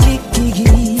tikikiki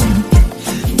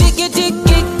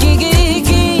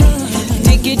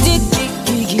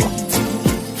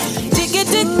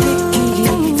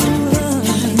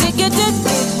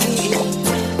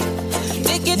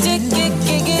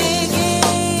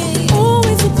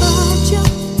Always about you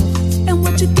and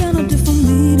what you're gonna do for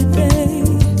me today.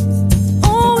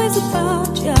 Always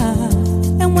about you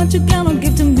and what you're gonna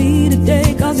give to me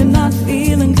today. Cause you're not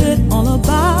feeling good. All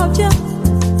about you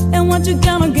and what you're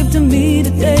gonna give to me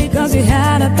today. Cause you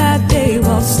had a bad day.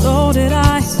 Well, so did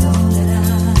I.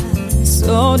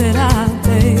 So did I,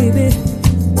 baby.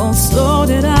 Well, so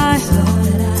did I.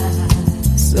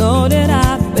 So did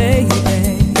I, baby.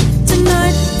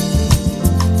 Tonight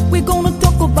we're gonna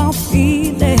talk about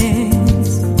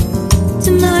feelings.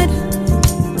 Tonight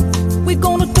we're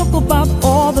gonna talk about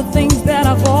all the things that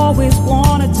I've always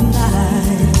wanted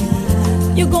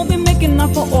tonight. You're gonna be making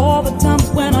up for all the times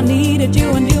when I needed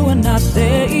you and you were not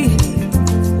there.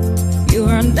 You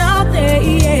were not there,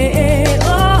 yeah.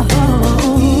 Oh.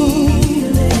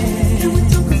 Can we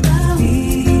talk about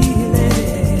feelings?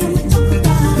 Can we talk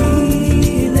about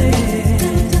feelings?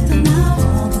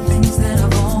 All the things that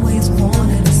I've always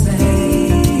wanted to say.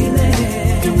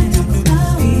 Can we talk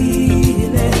about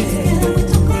feelings? Can we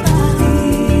talk about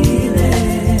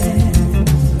feelings?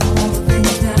 All the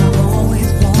things that I've always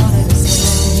wanted to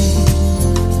say.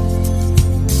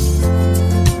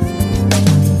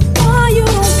 Why you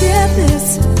don't get this?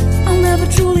 I'll never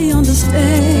truly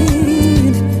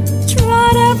understand.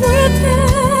 Tried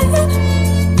everything,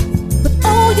 but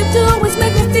all you do is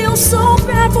make me feel so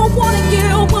bad for wanting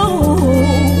you,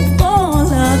 for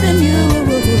loving you,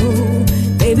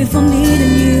 baby, for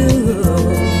needing you.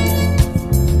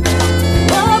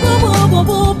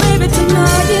 Baby,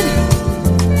 tonight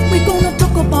we're gonna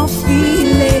talk about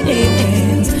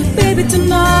feelings. Baby,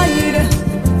 tonight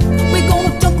we're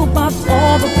gonna talk about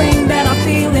all the pain that I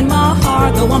feel in my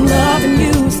heart. Though I'm loving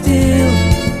you still,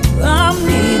 I'm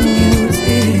needing you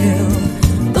still,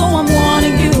 though I'm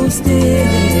wanting you still.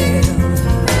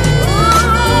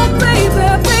 Oh, baby,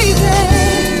 baby,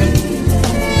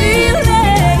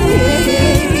 feeling,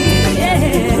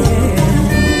 yeah.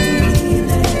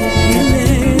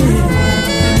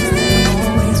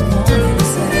 Always wanted to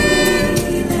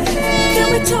say, can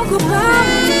we talk about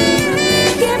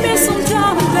it? Give me some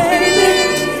time, baby.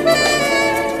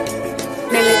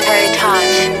 Military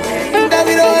touch.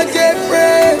 David O.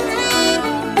 Jeffrey.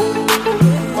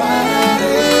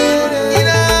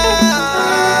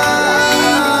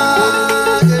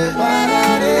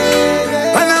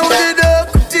 When I was a dog,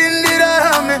 couldn't it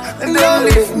harm me? Don't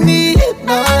leave me,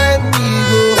 don't let me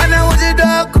go. When I was a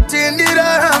dog, couldn't it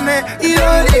harm me? You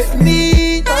don't leave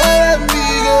me, don't let me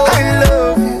go. I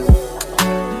love you.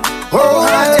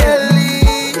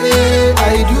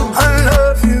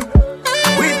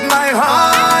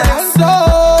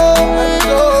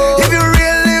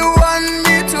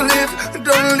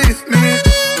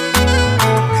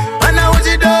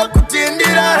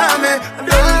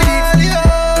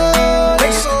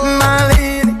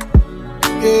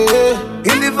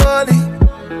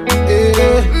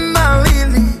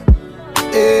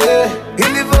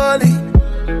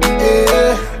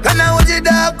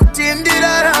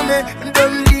 and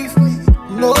don't leave me.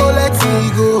 No, let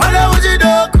me go. Mala uji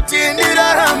do kutini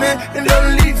darame and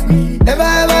don't leave me. Never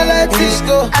ever let this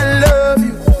go. I love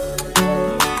you.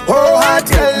 Oh,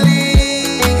 heartily.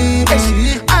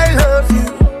 I love you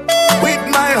with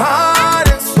my heart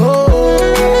and soul.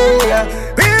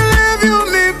 Believe you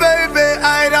me, baby,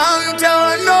 I don't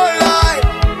tell no lie.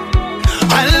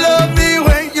 I love the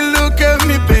way you look at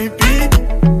me, baby,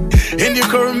 and you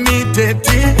call me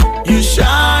daddy. You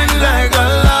shine like a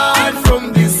light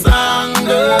from the sun,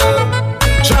 girl.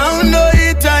 Chauno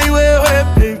itaiwewe,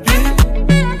 baby,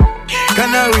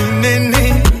 kana wineni.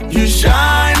 You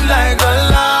shine like a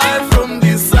light from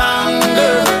the sun,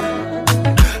 girl.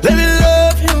 Let me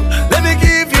love you, let me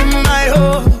give you my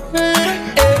hope,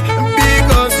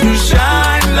 because you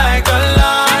shine like a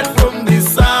light from the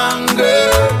sun,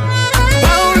 girl.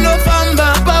 Pauno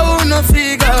famba, pauno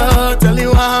figa, tell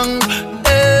you one,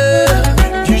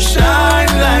 you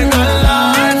shine like a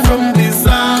light from the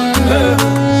sun, girl.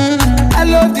 I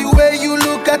love the way you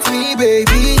look at me,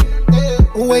 baby,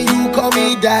 when you call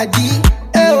me daddy.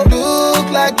 You look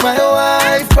like my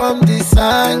wife from the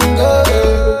sun,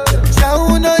 girl.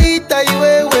 Chauno ita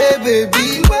iwewe,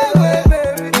 baby,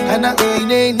 and I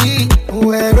need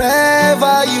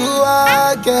wherever you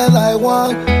are, girl. I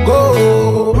want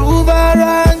go.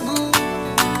 Ruvarangu,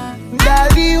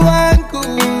 daddy wangu,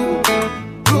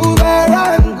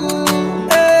 Ruvarangu,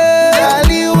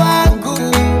 daddy wangu.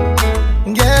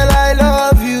 Girl, I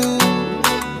love you.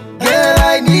 Girl,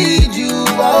 I need you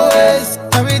always.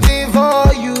 Everything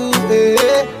for you,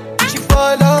 she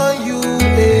fall on you,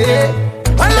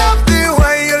 I love the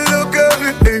way you look at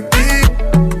me, baby,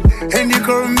 and you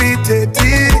call me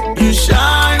daddy. You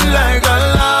shine like a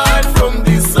light from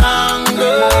the sun,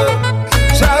 girl.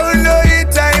 Chauno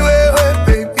itaiwewe,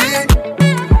 baby,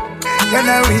 and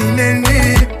I win any.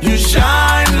 You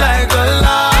shine like a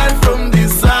light from the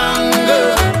sun,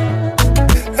 girl.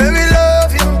 Let me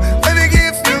love you, let me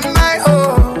give you my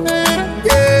all.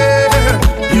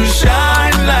 You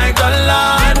shine like a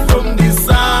light from the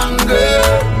sun, girl.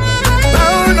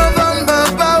 Pauno bamba,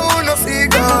 pauno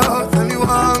figa, tell me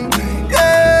one.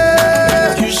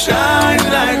 You shine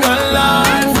like a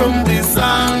light from the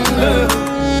sun, girl.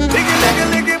 Liggy, liggy,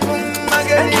 liggy, boom,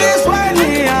 again. And this one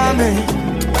here, me.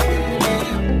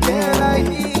 Girl, I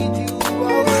need you.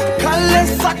 Kale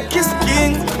Sakis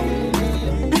King.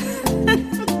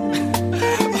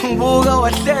 Buga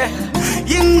wate,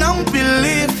 you don't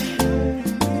believe.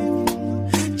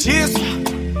 Jesus.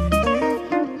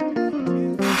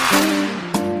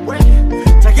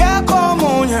 Tagia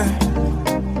komunye,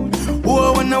 uwe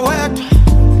wana wetu.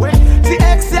 Si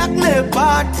exact ne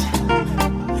bat,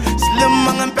 slim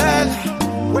mangempel.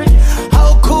 How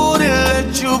could it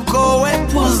let you go and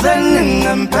puzen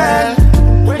ngempel?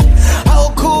 How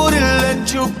could it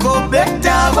let you go back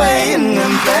that way in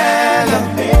ngempel?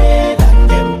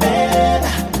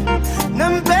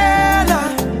 Ngempela,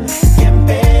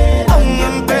 ngempela,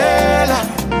 ngempela,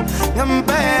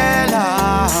 ngempela,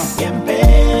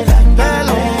 ngempela,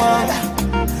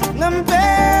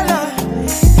 ngempela,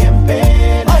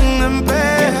 ngempela,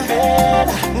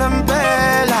 ngempela,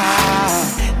 ngempela.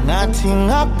 Nathi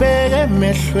ngabheke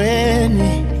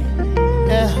emehlweni,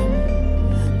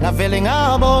 ngavele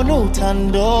ngabona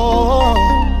uthando.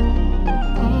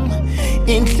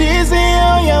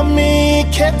 Inhliziyo yami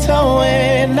ikhetha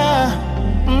wena,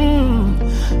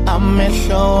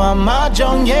 amehlo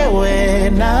amajonge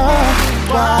wena.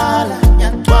 Twala,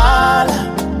 nyatwala,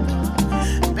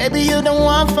 baby you the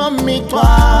one for me.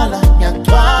 Twala,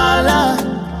 nyatwala,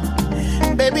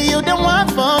 baby you the one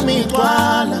for me.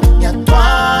 Twala,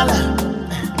 nyatwala,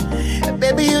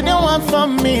 baby you the one for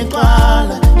me.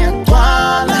 Twala,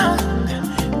 nyatwala,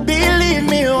 believe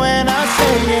me when I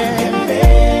say yeah.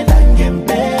 Ngempela,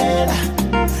 ngempela,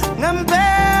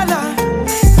 ngempela,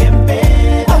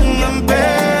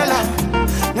 ngempela,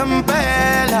 ngempela,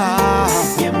 ngempela,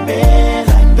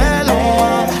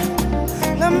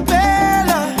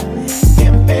 ngempela,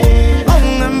 ngempela,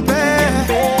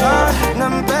 ngempela,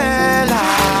 ngempela.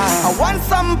 I want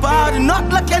somebody not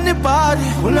like anybody.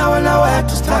 When I where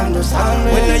to stand or stand.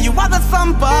 When you other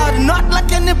somebody not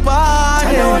like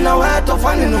anybody. When I where to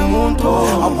find in the moon.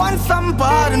 I want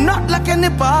somebody not like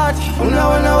anybody. When I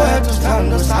where to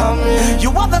stand or stand.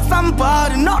 You other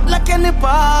somebody not like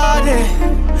anybody.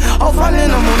 I'll find in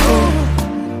the moon.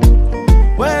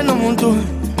 When the moon do,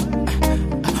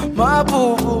 my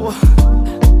boo,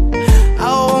 I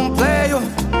won't play you.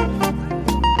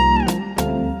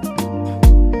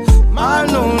 My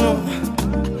no,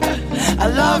 I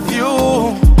love you,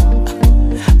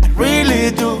 I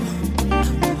really do.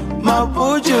 My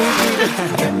boo,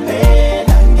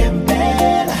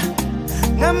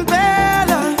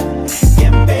 ngempela,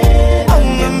 ngempela,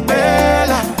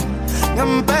 ngempela,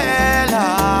 ngempela,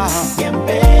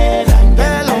 ngempela,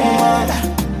 ngempela,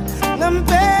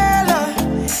 ngempela,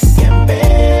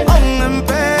 ngempela,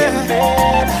 ngempela,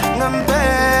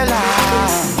 ngempela,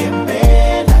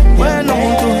 ngempela, wena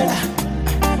umuntu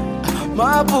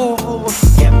mabubu,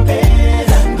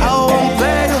 ngempela,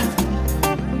 awumpela,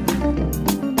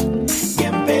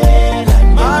 ngempela,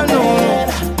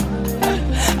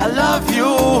 I love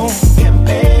you,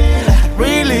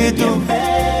 really do.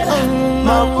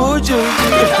 Mabuju,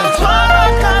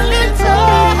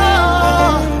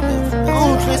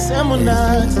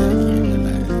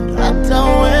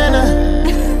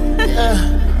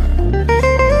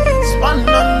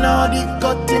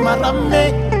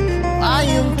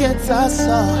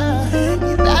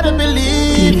 you better believe